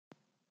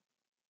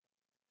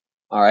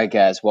All right,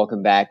 guys,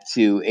 welcome back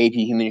to AP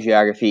Human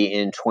Geography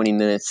in 20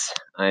 minutes.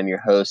 I'm your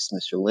host,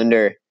 Mr.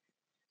 Linder.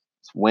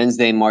 It's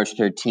Wednesday, March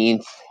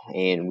 13th,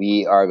 and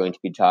we are going to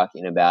be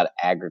talking about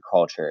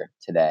agriculture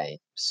today.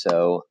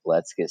 So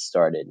let's get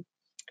started.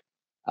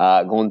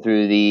 Going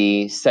through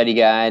the study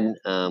guide,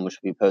 which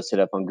will be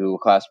posted up on Google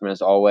Classroom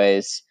as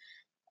always.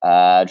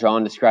 Draw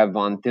and describe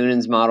von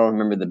Thunen's model.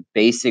 Remember, the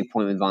basic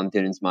point with von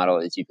Thunen's model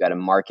is you've got a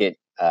market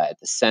at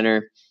the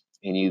center,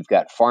 and you've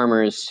got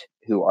farmers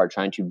who are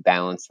trying to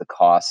balance the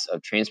costs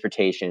of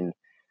transportation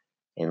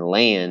and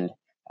land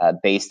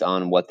based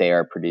on what they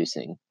are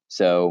producing.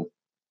 So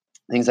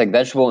things like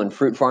vegetable and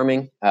fruit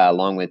farming,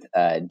 along with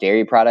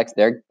dairy products,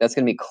 that's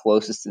going to be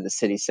closest to the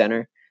city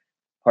center.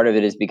 Part of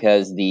it is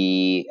because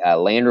the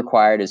land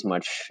required is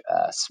much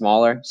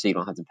smaller, so you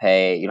don't have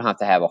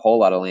to have a whole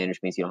lot of land, which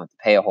means you don't have to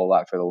pay a whole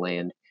lot for the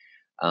land.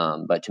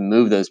 But to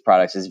move those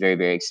products is very,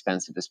 very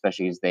expensive,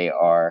 especially as they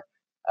are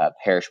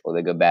perishable.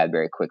 They go bad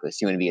very quickly. So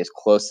you want to be as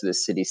close to the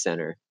city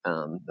center,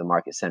 the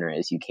market center,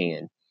 as you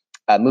can.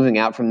 Moving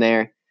out from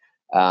there,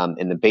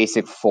 in the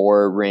basic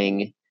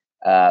four-ring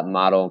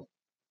model,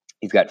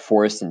 you've got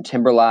forest and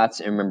timber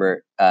lots. And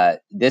remember,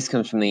 this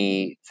comes from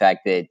the fact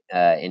that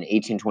in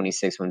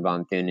 1826, when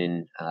von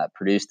Thunen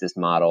produced this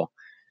model,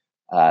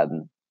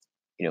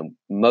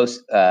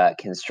 most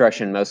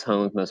construction, most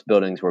homes, most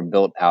buildings were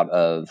built out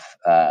of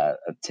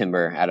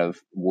timber, out of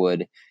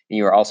wood. And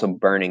you were also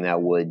burning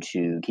that wood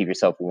to keep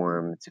yourself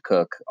warm, to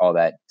cook, all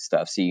that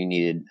stuff. So you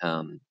needed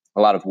a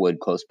lot of wood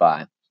close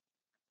by.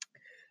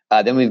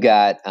 Then we've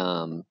got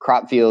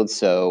crop fields.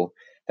 So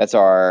that's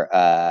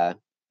our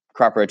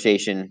crop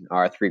rotation,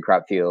 our 3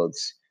 crop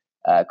fields,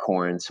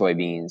 corn,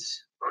 soybeans,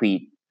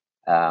 wheat.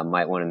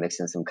 Might want to mix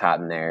in some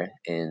cotton there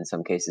in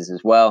some cases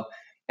as well.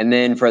 And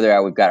then further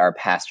out, we've got our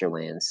pasture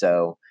land.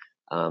 So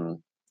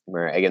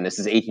again, this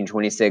is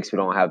 1826. We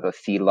don't have a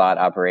feedlot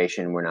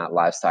operation. We're not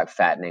livestock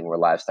fattening. We're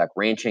livestock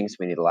ranching. So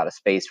we need a lot of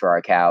space for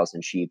our cows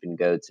and sheep and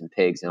goats and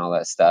pigs and all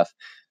that stuff.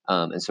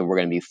 And so we're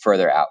going to be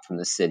further out from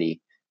the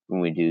city when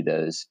we do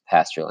those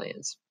pasture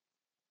lands.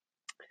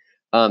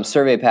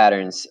 Survey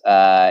patterns.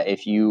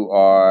 If you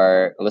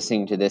are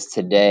listening to this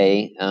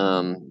today,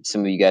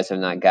 some of you guys have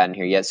not gotten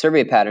here yet.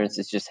 Survey patterns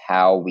is just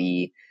how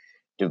we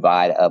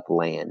divide up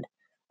land.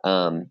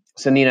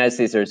 So in the United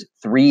States, there's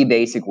 3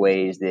 basic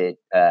ways that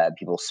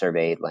people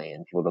surveyed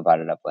land, people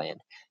divided up land,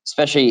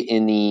 especially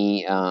in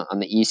the on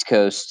the East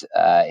Coast,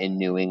 in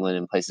New England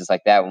and places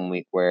like that,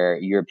 where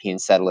European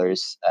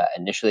settlers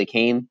initially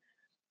came.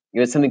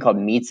 You had something called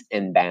metes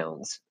and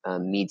bounds.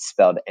 Metes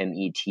spelled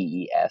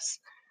M-E-T-E-S.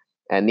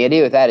 And the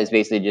idea with that is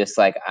basically just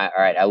like, all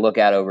right, I look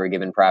out over a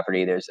given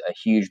property. There's a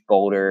huge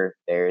boulder.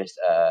 There's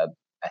a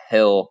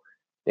hill.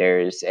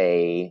 There's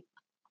a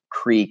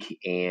creek,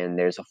 and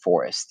there's a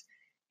forest.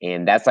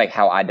 And that's like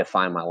how I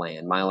define my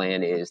land. My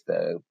land is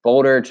the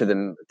boulder to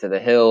the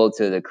hill,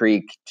 to the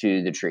creek,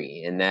 to the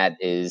tree. And that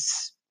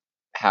is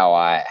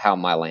how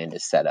my land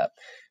is set up,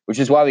 which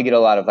is why we get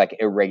a lot of like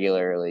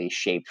irregularly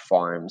shaped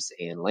farms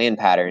and land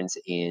patterns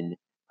in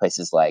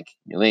places like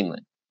New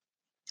England.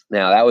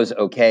 Now, that was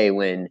okay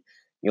when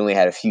you only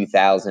had a few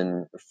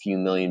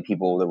million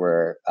people that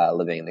were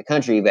living in the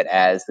country. But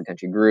as the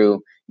country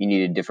grew, you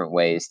needed different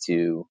ways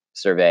to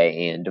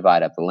survey and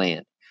divide up the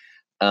land.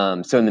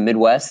 So in the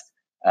Midwest,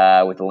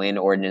 with the land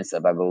ordinance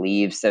of, I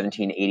believe,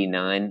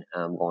 1789,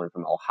 going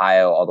from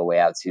Ohio all the way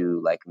out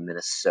to like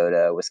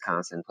Minnesota,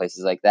 Wisconsin,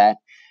 places like that,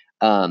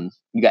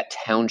 you got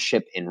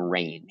township and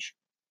range.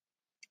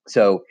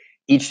 So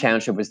each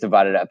township was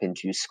divided up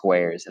into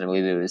squares, and I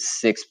believe it was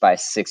 6 by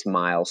 6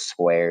 mile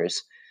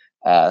squares.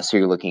 So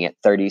you're looking at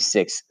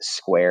 36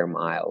 square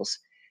miles.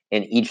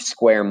 And each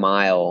square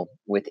mile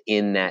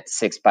within that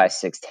 6 by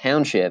 6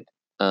 township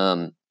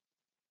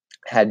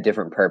had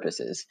different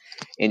purposes.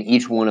 And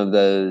each one of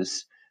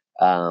those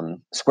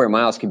square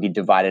miles could be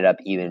divided up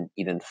even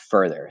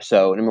further.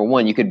 So number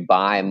one, you could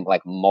buy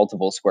like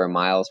multiple square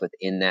miles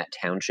within that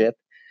township.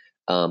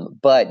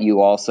 But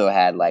you also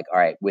had like, all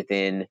right,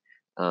 within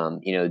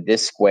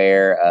this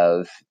square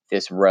of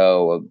this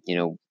row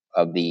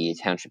of the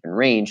township and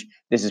range,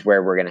 this is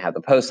where we're going to have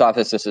the post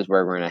office. This is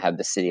where we're going to have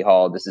the city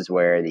hall. This is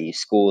where the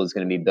school is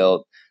going to be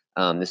built.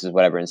 This is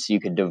whatever. And so you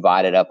could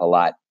divide it up a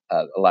lot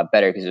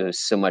better because it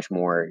was so much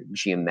more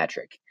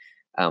geometric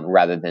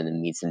rather than the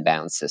metes and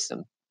bounds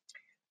system.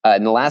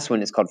 And the last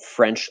one is called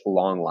French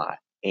long lot.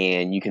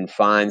 And you can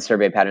find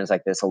survey patterns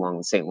like this along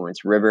the St.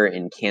 Lawrence River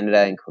in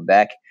Canada and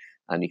Quebec.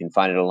 You can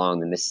find it along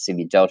the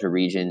Mississippi Delta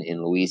region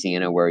in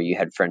Louisiana, where you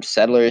had French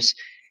settlers.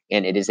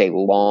 And it is a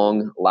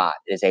long lot.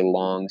 It is a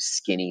long,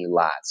 skinny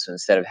lot. So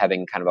instead of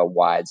having kind of a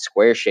wide,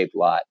 square-shaped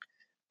lot,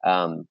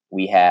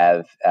 we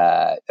have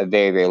a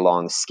very, very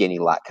long, skinny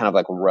lot, kind of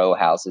like row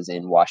houses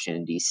in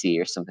Washington, D.C.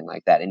 or something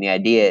like that. And the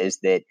idea is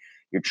that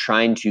you're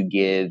trying to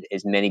give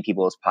as many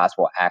people as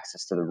possible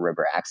access to the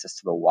river, access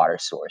to the water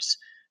source.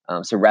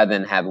 So rather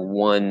than have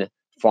one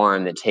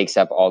farm that takes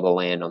up all the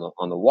land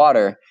on the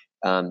water,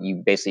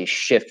 you basically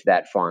shift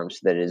that farm so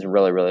that it is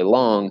really, really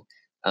long,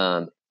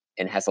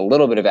 and has a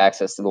little bit of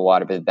access to the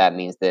water, but that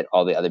means that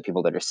all the other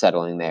people that are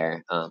settling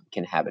there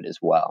can have it as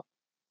well.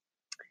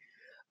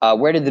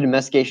 Where did the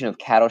domestication of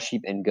cattle,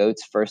 sheep, and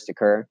goats first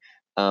occur?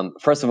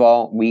 First of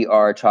all, we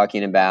are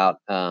talking about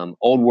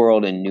Old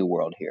World and New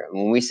World here.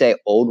 When we say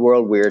Old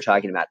World, we're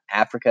talking about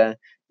Africa,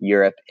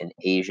 Europe, and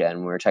Asia. And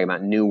when we're talking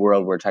about New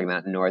World, we're talking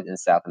about North and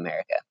South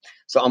America.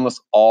 So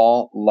almost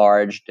all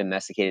large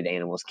domesticated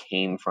animals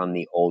came from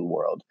the Old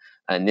World.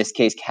 In this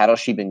case, cattle,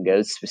 sheep, and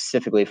goats,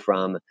 specifically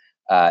from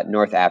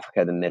North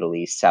Africa, the Middle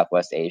East,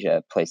 Southwest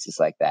Asia, places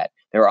like that.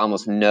 There were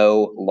almost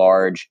no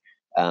large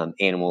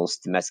animals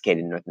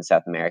domesticated in North and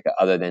South America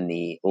other than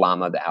the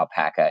llama, the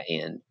alpaca,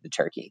 and the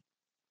turkey.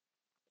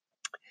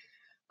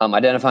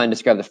 Identify and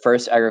describe the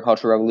first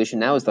agricultural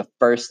revolution. That was the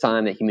first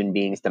time that human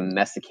beings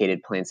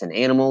domesticated plants and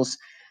animals.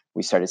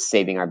 We started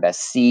saving our best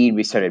seed.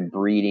 We started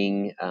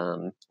breeding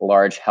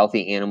large,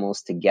 healthy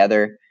animals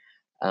together.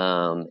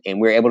 And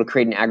we were able to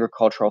create an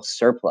agricultural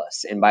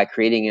surplus. And by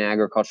creating an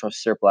agricultural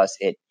surplus,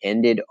 it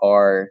ended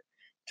our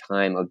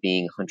time of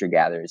being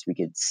hunter-gatherers. We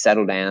could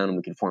settle down,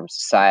 we could form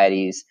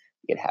societies,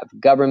 we could have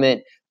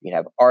government, we could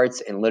have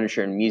arts and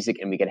literature and music,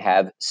 and we could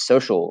have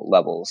social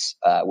levels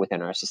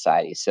within our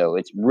society. So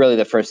it's really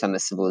the first time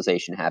that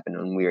civilization happened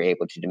when we were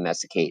able to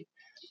domesticate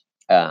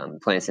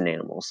plants and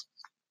animals.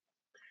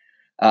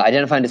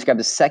 Identify and describe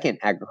the second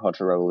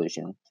agricultural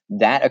revolution.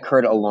 That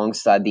occurred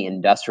alongside the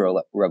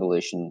Industrial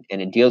Revolution,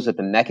 and it deals with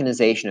the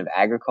mechanization of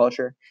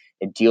agriculture.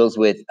 It deals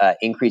with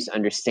increased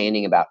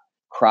understanding about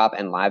crop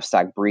and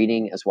livestock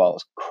breeding, as well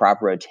as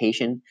crop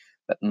rotation.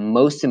 But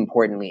most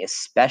importantly,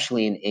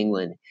 especially in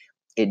England,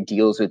 it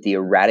deals with the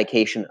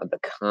eradication of the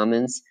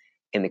commons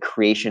and the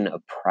creation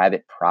of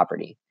private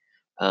property.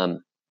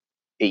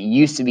 It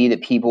used to be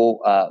that people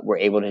were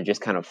able to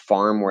just kind of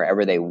farm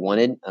wherever they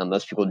wanted.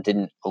 Most people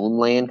didn't own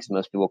land because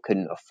most people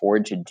couldn't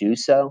afford to do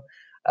so.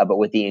 But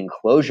with the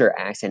Enclosure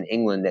Acts in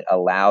England that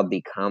allowed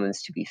the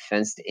commons to be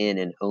fenced in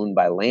and owned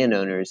by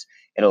landowners,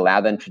 it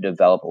allowed them to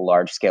develop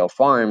large-scale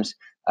farms,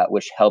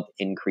 which helped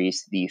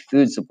increase the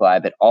food supply,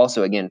 but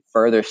also, again,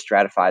 further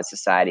stratified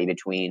society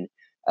between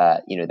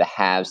the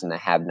haves and the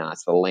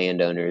have-nots, the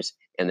landowners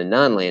and the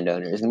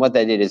non-landowners. And what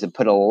that did is it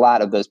put a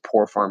lot of those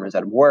poor farmers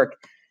out of work,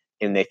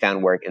 and they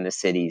found work in the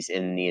cities,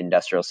 in the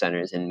industrial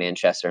centers, in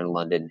Manchester and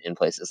London, and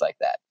places like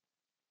that.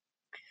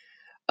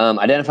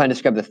 Identify and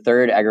describe the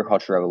third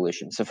agricultural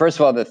revolution. So first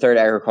of all, the third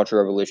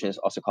agricultural revolution is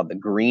also called the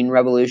Green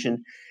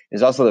Revolution.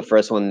 It's also the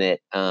first one that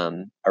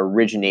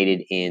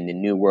originated in the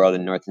New World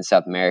in North and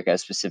South America,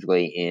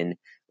 specifically in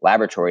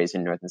laboratories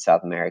in North and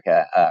South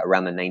America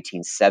around the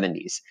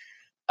 1970s.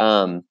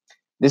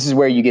 This is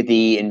where you get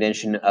the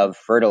invention of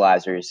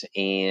fertilizers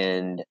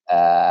and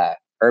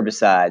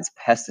herbicides,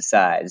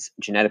 pesticides,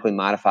 genetically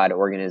modified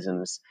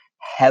organisms,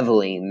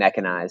 heavily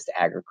mechanized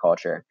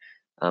agriculture.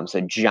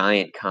 So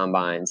giant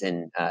combines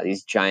and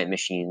these giant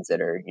machines that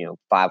are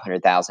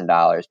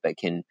 $500,000, but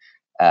can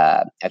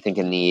I think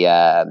in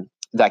the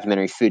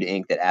documentary Food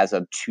Inc. that as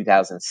of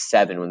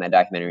 2007, when that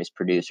documentary was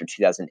produced, or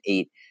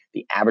 2008,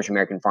 the average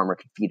American farmer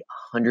could feed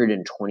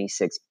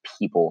 126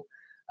 people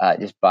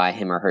just by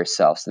him or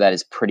herself. So that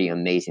is pretty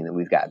amazing that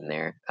we've gotten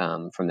there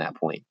from that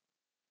point.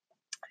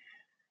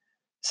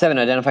 7,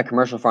 identify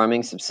commercial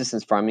farming,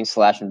 subsistence farming,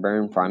 slash and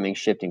burn farming,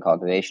 shifting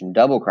cultivation,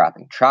 double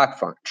cropping, truck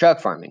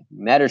farming,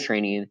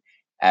 Mediterranean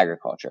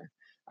agriculture.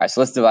 All right,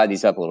 so let's divide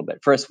these up a little bit.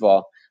 First of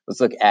all,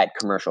 let's look at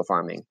commercial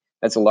farming.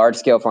 That's a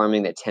large-scale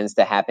farming that tends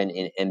to happen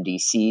in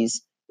MDCs.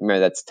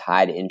 Remember, that's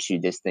tied into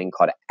this thing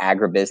called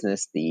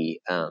agribusiness, the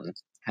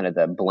kind of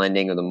the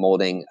blending or the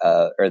molding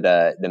or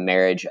the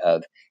marriage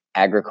of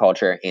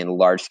agriculture and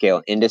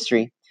large-scale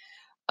industry.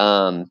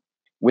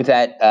 With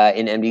that,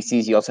 in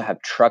MDCs, you also have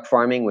truck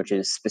farming, which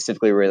is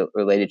specifically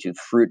related to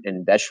fruit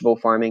and vegetable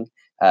farming,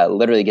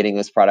 literally getting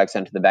those products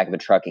onto the back of a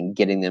truck and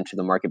getting them to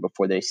the market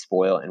before they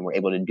spoil. And we're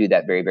able to do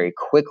that very, very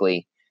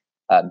quickly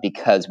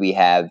because we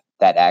have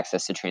that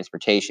access to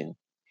transportation.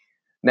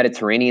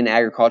 Mediterranean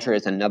agriculture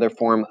is another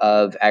form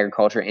of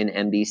agriculture in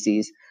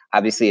MDCs.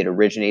 Obviously, it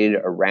originated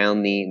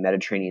around the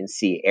Mediterranean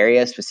Sea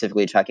area,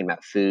 specifically talking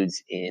about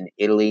foods in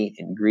Italy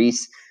and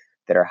Greece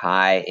that are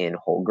high in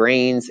whole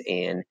grains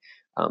and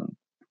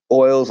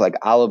oils like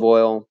olive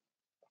oil,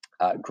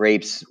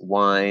 grapes,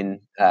 wine,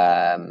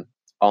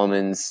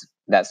 almonds,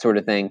 that sort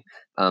of thing.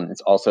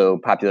 It's also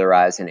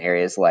popularized in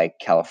areas like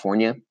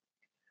California.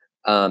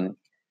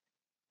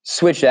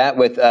 Switch that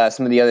with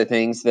some of the other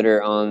things that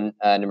are on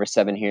number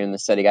 7 here in the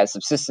study guide: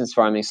 subsistence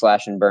farming,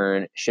 slash and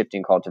burn,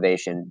 shifting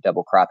cultivation,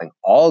 double cropping.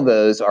 All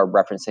those are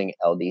referencing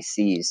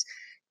LDCs.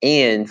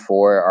 And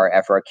for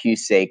our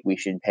FRQ's sake, we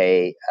should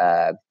pay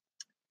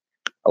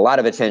a lot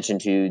of attention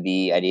to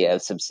the idea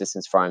of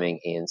subsistence farming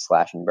and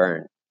slash and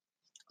burn.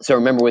 So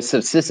remember, with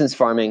subsistence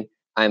farming,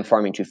 I'm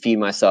farming to feed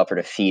myself or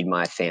to feed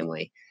my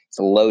family. It's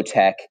low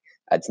tech.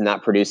 It's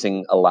not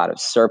producing a lot of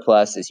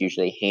surplus. It's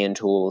usually hand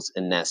tools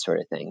and that sort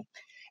of thing.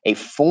 A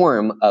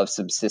form of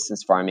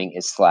subsistence farming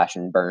is slash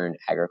and burn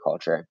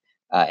agriculture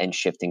and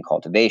shifting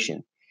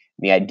cultivation.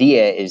 The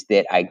idea is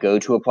that I go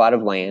to a plot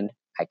of land,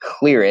 I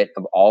clear it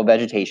of all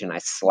vegetation, I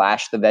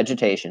slash the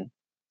vegetation,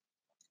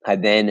 I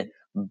then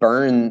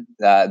burn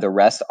the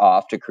rest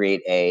off to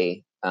create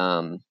a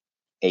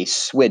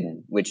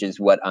swidden, which is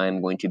what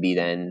I'm going to be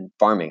then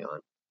farming on.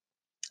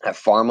 I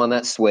farm on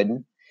that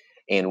swidden,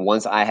 and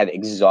once I have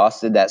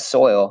exhausted that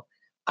soil,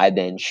 I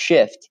then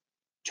shift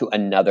to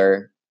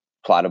another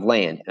plot of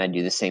land, and I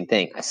do the same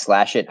thing. I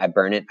slash it, I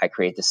burn it, I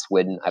create the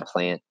swidden, I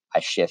plant, I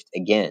shift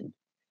again.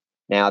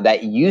 Now,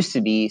 that used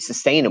to be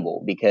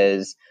sustainable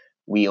because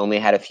we only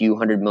had a few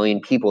 100 million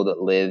people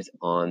that lived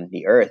on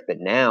the earth. But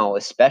now,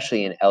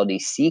 especially in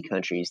LDC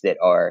countries that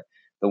are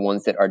the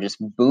ones that are just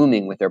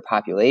booming with their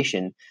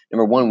population,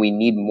 number one, we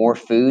need more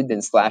food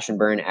than slash and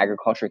burn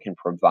agriculture can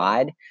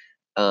provide.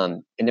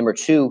 And number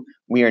two,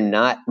 we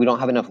don't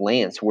have enough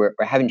land. So we're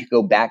having to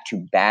go back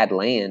to bad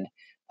land,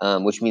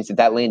 which means that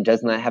that land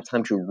does not have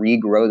time to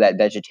regrow that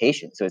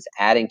vegetation. So it's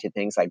adding to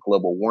things like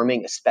global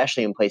warming,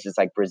 especially in places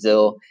like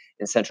Brazil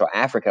and Central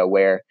Africa,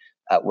 where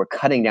we're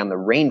cutting down the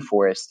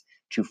rainforest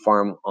to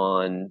farm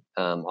on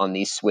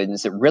these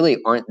swiddens that really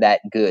aren't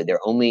that good. They're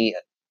only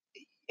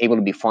able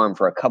to be farmed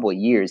for a couple of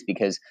years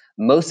because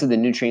most of the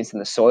nutrients in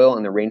the soil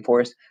and the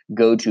rainforest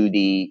go to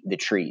the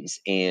trees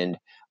and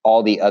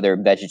all the other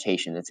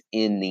vegetation that's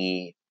in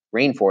the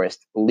rainforest,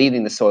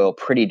 leaving the soil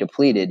pretty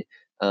depleted.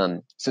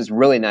 So it's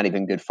really not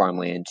even good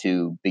farmland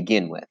to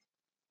begin with.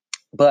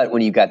 But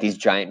when you've got these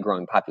giant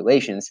growing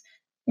populations,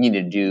 you need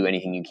to do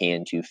anything you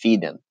can to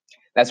feed them.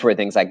 That's where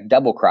things like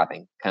double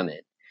cropping come in.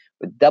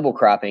 With double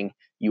cropping,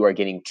 you are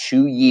getting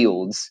two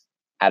yields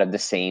out of the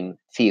same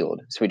field.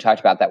 So we talked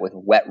about that with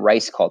wet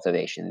rice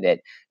cultivation, that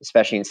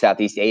especially in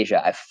Southeast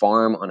Asia, I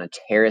farm on a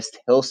terraced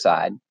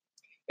hillside.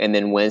 And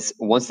then once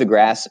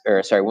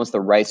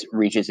the rice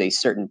reaches a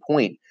certain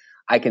point,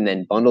 I can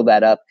then bundle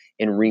that up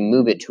and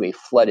remove it to a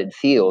flooded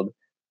field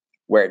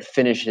where it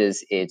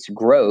finishes its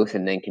growth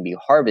and then can be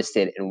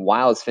harvested. And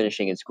while it's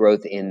finishing its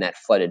growth in that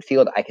flooded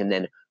field, I can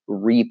then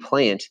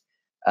replant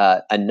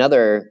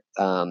another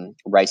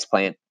rice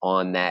plant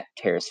on that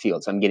terrace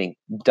field. So I'm getting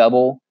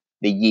double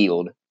the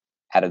yield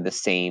out of the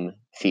same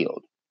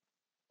field.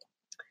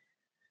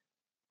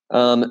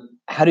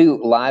 How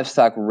do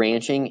livestock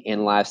ranching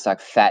and livestock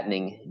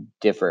fattening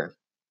differ?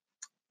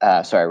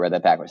 Sorry, I read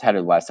that backwards. How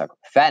do livestock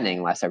fattening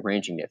and livestock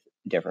ranching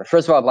differ?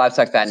 First of all,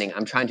 livestock fattening,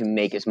 I'm trying to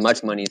make as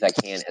much money as I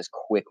can as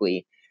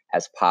quickly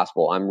as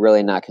possible. I'm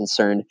really not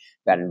concerned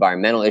about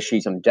environmental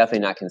issues. I'm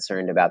definitely not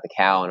concerned about the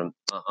cow, and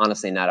I'm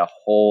honestly not a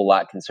whole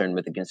lot concerned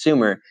with the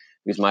consumer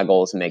because my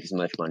goal is to make as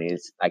much money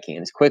as I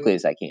can as quickly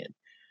as I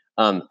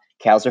can.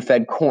 Cows are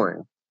fed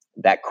corn.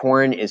 That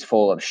corn is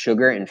full of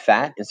sugar and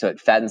fat, and so it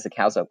fattens the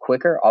cows up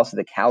quicker. Also,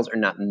 the cows are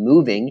not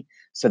moving,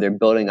 so they're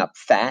building up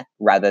fat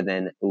rather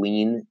than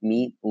lean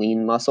meat,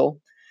 lean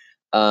muscle.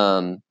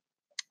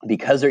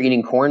 Because they're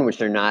eating corn, which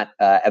they're not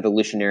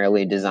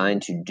evolutionarily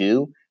designed to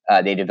do,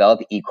 they develop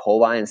E.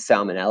 coli and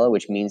salmonella,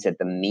 which means that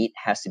the meat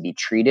has to be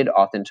treated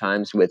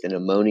oftentimes with an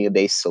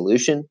ammonia-based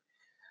solution.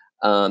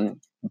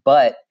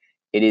 But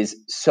it is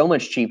so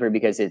much cheaper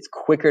because it's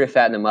quicker to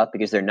fatten them up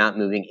because they're not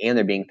moving and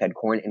they're being fed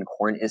corn, and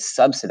corn is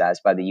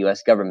subsidized by the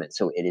US government.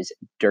 So it is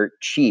dirt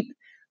cheap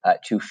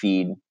to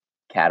feed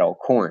cattle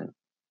corn.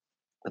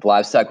 With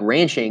livestock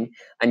ranching,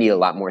 I need a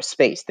lot more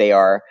space. They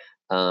are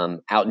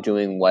out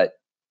doing what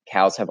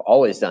cows have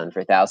always done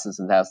for thousands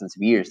and thousands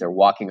of years. They're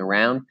walking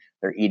around,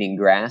 they're eating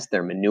grass,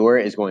 their manure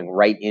is going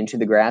right into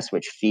the grass,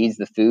 which feeds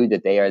the food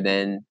that they are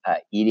then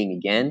eating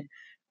again.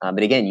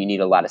 But again, you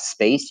need a lot of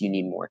space, you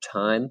need more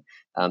time.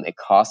 It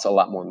costs a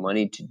lot more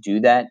money to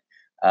do that.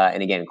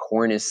 And again,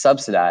 corn is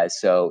subsidized,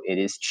 so it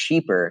is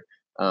cheaper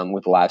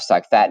with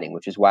livestock fattening,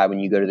 which is why when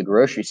you go to the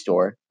grocery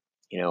store,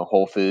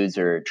 Whole Foods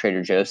or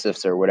Trader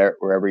Joseph's or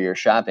wherever you're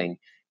shopping,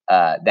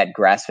 that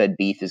grass-fed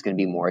beef is going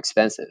to be more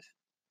expensive.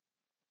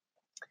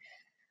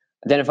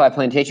 Identify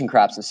plantation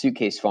crops and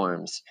suitcase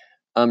farms.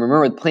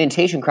 Remember, with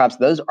plantation crops,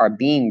 those are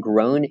being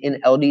grown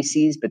in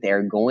LDCs, but they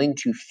are going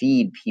to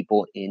feed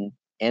people in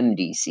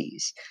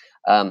MDCs.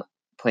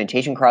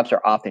 Plantation crops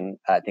are often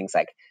things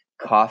like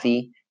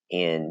coffee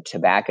and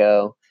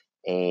tobacco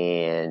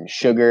and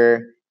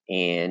sugar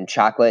and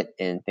chocolate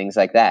and things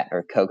like that,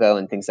 or cocoa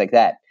and things like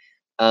that.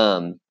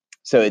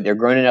 So they're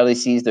grown in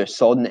LDCs, they're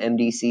sold in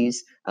MDCs.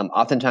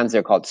 Oftentimes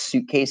they're called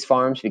suitcase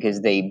farms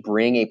because they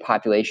bring a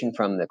population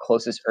from the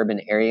closest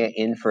urban area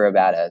in for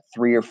about a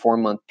 3 or 4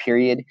 month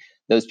period.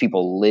 Those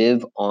people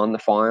live on the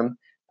farm.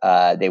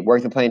 They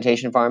work the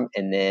plantation farm,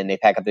 and then they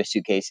pack up their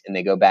suitcase and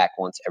they go back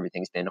once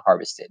everything's been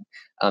harvested.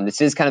 This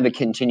is kind of a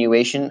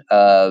continuation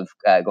of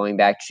going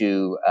back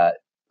to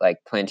like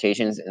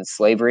plantations and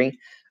slavery.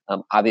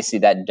 Obviously,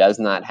 that does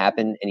not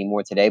happen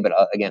anymore today, but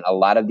again, a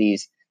lot of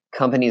these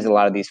companies, a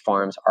lot of these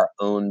farms are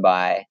owned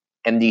by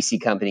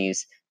MDC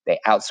companies. They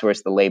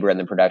outsource the labor and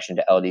the production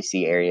to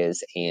LDC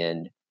areas,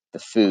 and the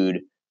food,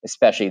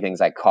 especially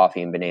things like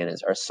coffee and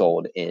bananas, are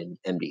sold in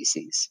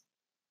MDCs.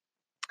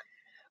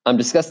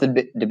 Discuss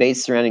the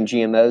debates surrounding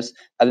GMOs.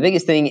 The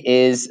biggest thing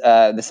is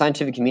the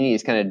scientific community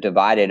is kind of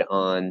divided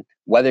on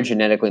whether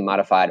genetically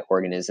modified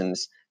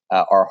organisms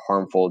are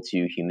harmful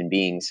to human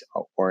beings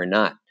or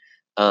not.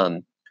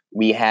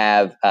 We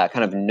have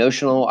kind of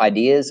notional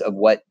ideas of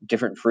what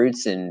different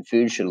fruits and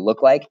foods should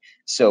look like,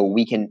 so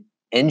we can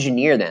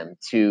engineer them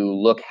to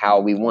look how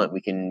we want.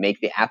 We can make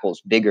the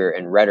apples bigger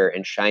and redder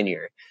and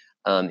shinier.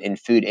 In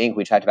Food Inc.,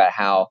 we talked about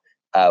how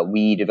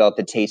we developed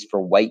a taste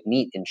for white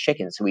meat in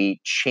chicken. So we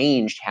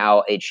changed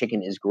how a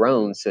chicken is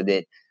grown so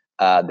that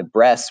the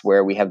breasts,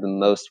 where we have the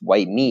most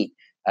white meat,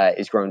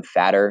 is grown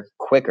fatter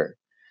quicker.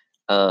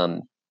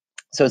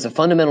 So it's a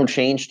fundamental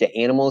change to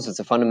animals. It's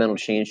a fundamental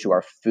change to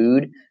our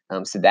food.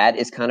 So that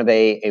is kind of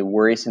a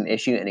worrisome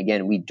issue. And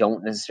again, we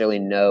don't necessarily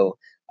know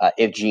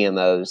if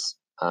GMOs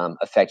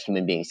affect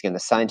human beings. Again, the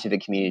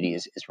scientific community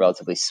is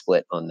relatively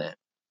split on that.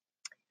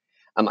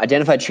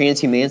 Identified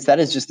transhumance, that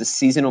is just the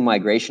seasonal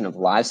migration of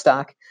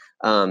livestock.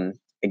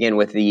 Again,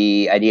 with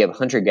the idea of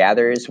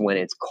hunter-gatherers, when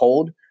it's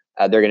cold,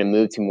 they're going to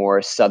move to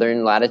more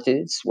southern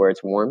latitudes where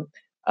it's warm.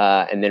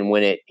 And then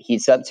when it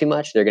heats up too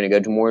much, they're going to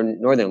go to more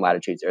northern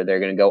latitudes, or they're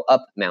going to go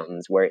up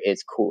mountains where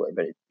it's cooler.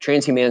 But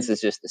transhumance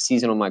is just the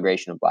seasonal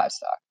migration of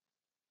livestock.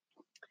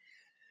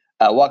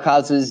 What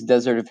causes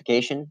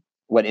desertification?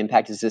 What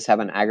impact does this have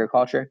on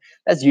agriculture?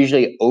 That's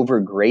usually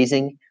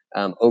overgrazing,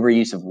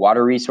 overuse of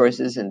water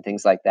resources, and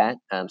things like that.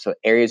 So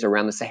areas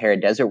around the Sahara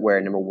Desert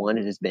where, number one,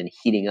 it has been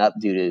heating up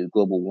due to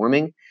global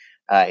warming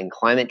and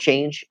climate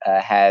change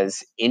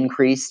has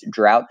increased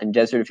drought and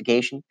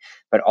desertification.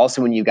 But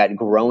also when you've got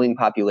growing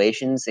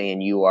populations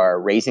and you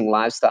are raising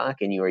livestock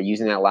and you are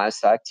using that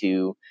livestock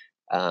to,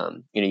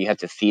 you have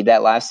to feed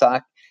that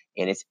livestock,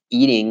 and it's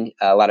eating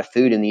a lot of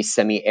food in these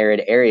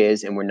semi-arid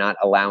areas, and we're not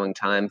allowing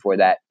time for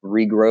that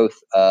regrowth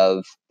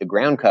of the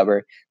ground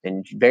cover.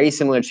 And very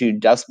similar to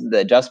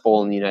the Dust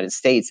Bowl in the United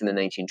States in the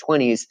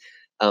 1920s,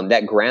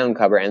 that ground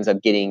cover ends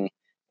up getting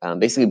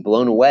basically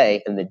blown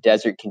away, and the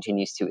desert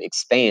continues to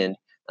expand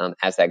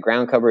as that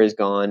ground cover is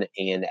gone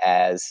and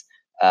as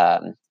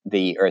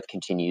the earth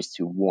continues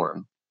to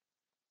warm.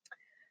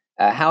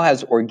 How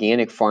has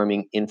organic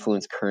farming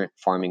influenced current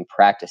farming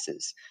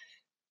practices?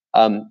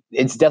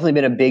 It's definitely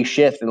been a big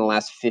shift in the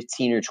last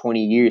 15 or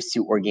 20 years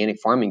to organic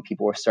farming.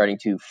 People are starting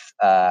to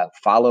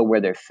follow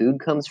where their food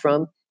comes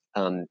from.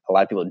 A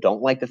lot of people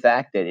don't like the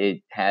fact that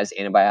it has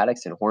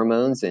antibiotics and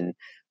hormones, and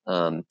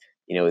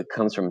it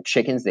comes from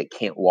chickens that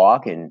can't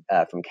walk, and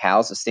from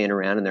cows that stand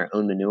around in their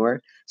own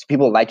manure. So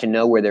people like to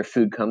know where their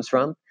food comes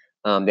from.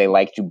 They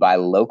like to buy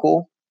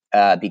local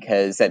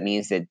because that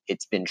means that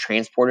it's been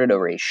transported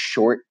over a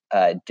short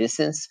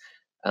distance.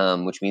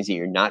 Which means that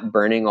you're not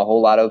burning a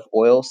whole lot of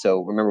oil.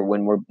 So remember,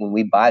 when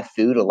we buy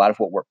food, a lot of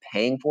what we're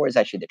paying for is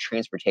actually the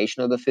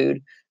transportation of the food,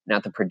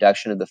 not the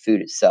production of the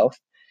food itself.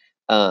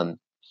 So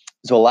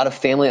a lot of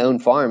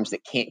family-owned farms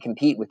that can't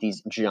compete with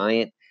these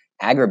giant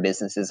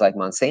agribusinesses like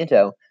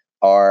Monsanto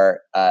are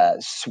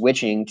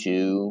switching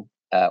to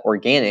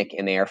organic,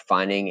 and they are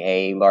finding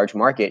a large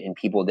market in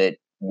people that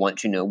want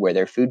to know where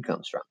their food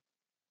comes from.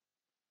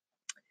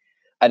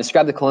 I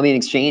described the Columbian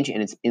Exchange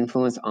and its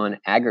influence on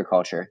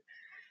agriculture.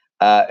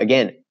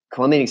 Again,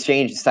 Columbian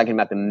Exchange is talking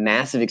about the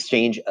massive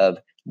exchange of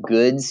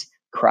goods,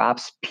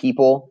 crops,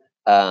 people,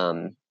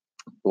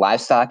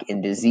 livestock,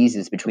 and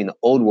diseases between the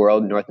Old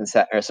World,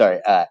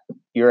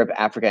 Europe,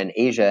 Africa, and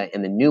Asia,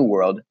 and the New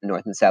World,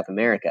 North and South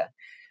America.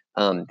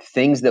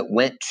 Things that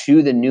went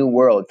to the New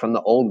World from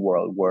the Old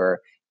World were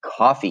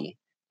coffee,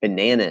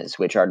 bananas,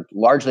 which are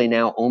largely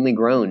now only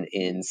grown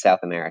in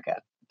South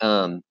America,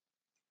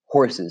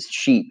 horses,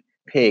 sheep,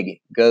 pig,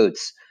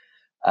 goats.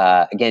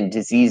 Again,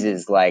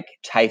 diseases like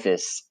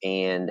typhus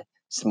and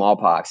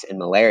smallpox and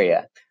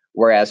malaria.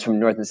 Whereas from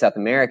North and South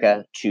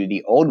America to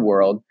the Old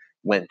World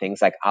went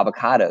things like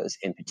avocados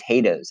and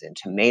potatoes and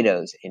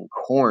tomatoes and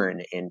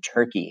corn and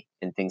turkey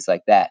and things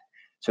like that.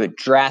 So it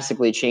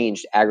drastically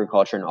changed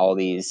agriculture in all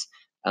these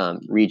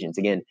regions.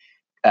 Again,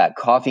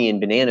 coffee and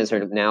bananas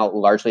are now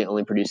largely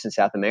only produced in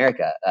South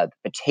America. The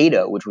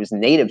potato, which was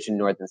native to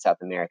North and South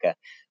America,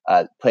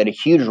 played a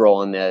huge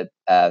role in the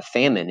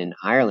famine in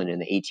Ireland in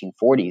the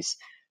 1840s.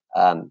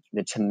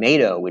 The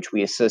tomato, which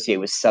we associate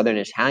with Southern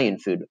Italian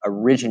food,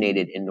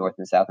 originated in North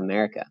and South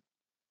America.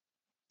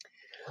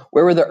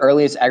 Where were the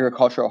earliest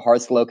agricultural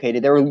hearths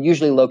located? They were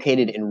usually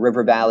located in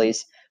river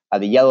valleys,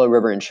 the Yellow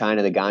River in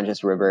China, the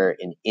Ganges River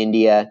in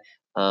India,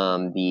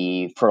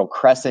 the Fertile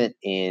Crescent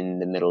in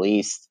the Middle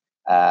East,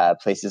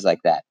 places like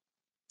that.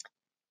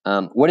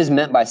 What is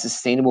meant by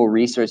sustainable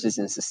resources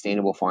and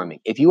sustainable farming?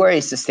 If you are a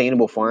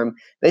sustainable farm,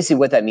 basically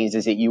what that means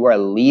is that you are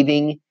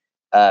leaving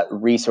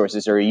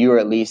resources, or you are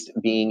at least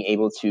being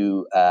able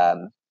to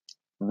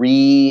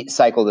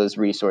recycle those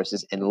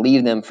resources and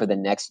leave them for the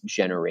next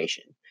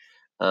generation.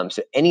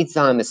 So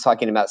anytime it's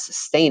talking about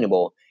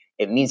sustainable,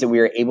 it means that we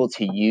are able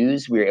to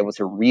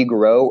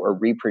regrow or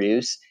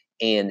reproduce,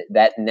 and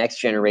that next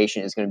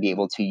generation is going to be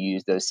able to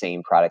use those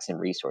same products and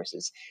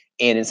resources.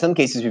 And in some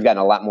cases, we've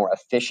gotten a lot more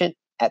efficient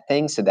at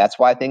things, so that's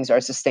why things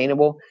are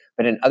sustainable.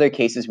 But in other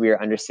cases, we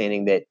are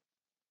understanding that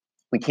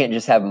we can't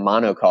just have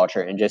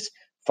monoculture and just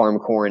farm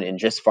corn and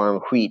just farm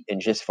wheat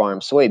and just farm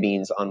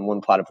soybeans on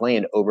one plot of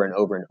land over and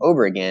over and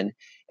over again.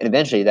 And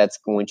eventually that's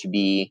going to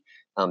be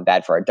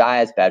bad for our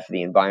diets, bad for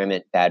the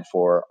environment, bad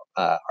for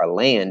our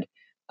land.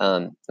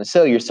 And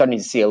so you're starting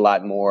to see a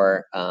lot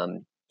more,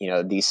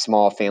 these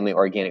small family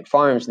organic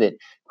farms that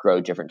grow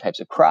different types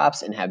of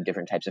crops and have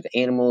different types of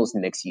animals,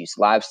 mixed use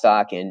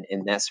livestock, and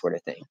that sort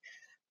of thing.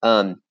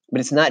 But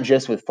it's not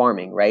just with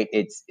farming, right?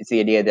 It's the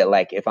idea that,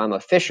 like, if I'm a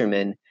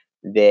fisherman,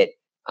 that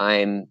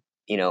I'm,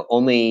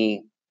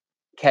 only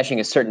catching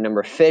a certain number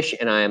of fish,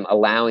 and I'm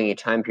allowing a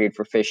time period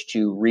for fish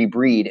to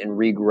rebreed and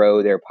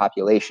regrow their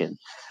population.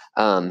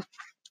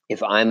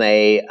 If I'm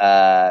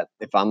I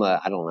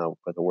don't know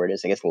what the word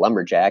is, I guess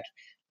lumberjack,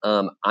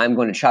 I'm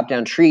going to chop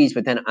down trees,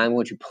 but then I'm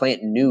going to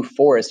plant new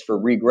forests for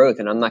regrowth,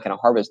 and I'm not going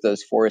to harvest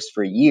those forests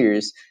for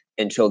years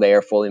until they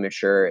are fully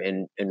mature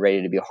and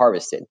ready to be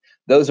harvested.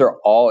 Those are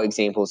all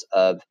examples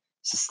of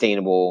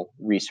sustainable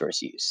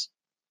resource use.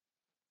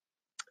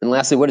 And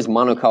lastly, what is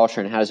monoculture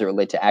and how does it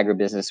relate to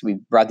agribusiness?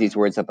 We've brought these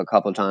words up a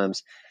couple of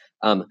times.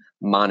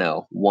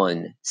 Mono,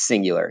 one,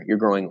 singular. You're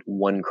growing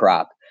one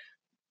crop.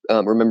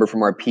 Remember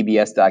from our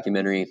PBS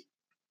documentary,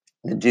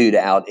 the dude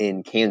out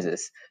in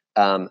Kansas,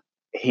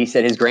 he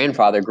said his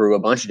grandfather grew a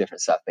bunch of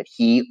different stuff, but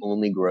he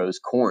only grows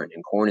corn.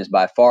 And corn is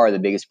by far the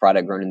biggest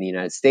product grown in the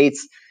United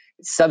States.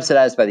 It's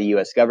subsidized by the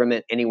U.S.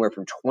 government. Anywhere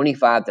from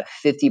 25 to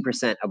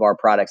 50% of our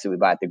products that we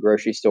buy at the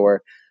grocery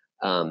store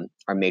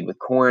are made with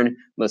corn.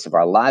 Most of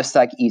our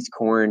livestock eats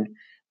corn.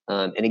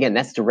 And again,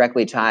 that's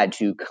directly tied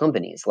to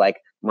companies like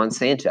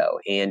Monsanto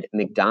and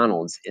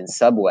McDonald's and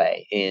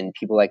Subway and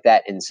people like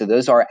that. And so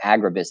those are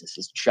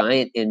agribusinesses,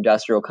 giant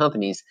industrial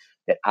companies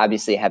that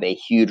obviously have a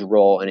huge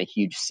role and a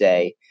huge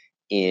say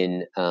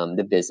in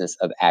the business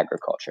of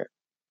agriculture.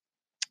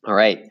 All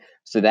right.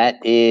 So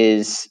that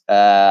is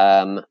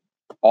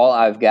all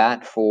I've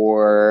got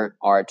for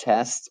our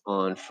test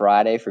on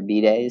Friday for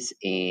B days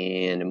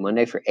and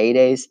Monday for A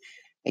days.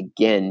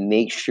 Again,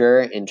 make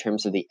sure in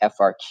terms of the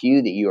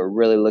FRQ that you are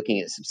really looking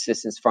at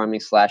subsistence farming,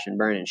 slash and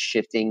burn, and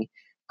shifting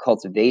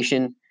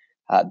cultivation.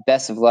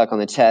 Best of luck on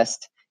the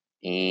test,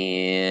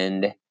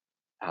 and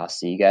I'll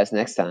see you guys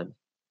next time.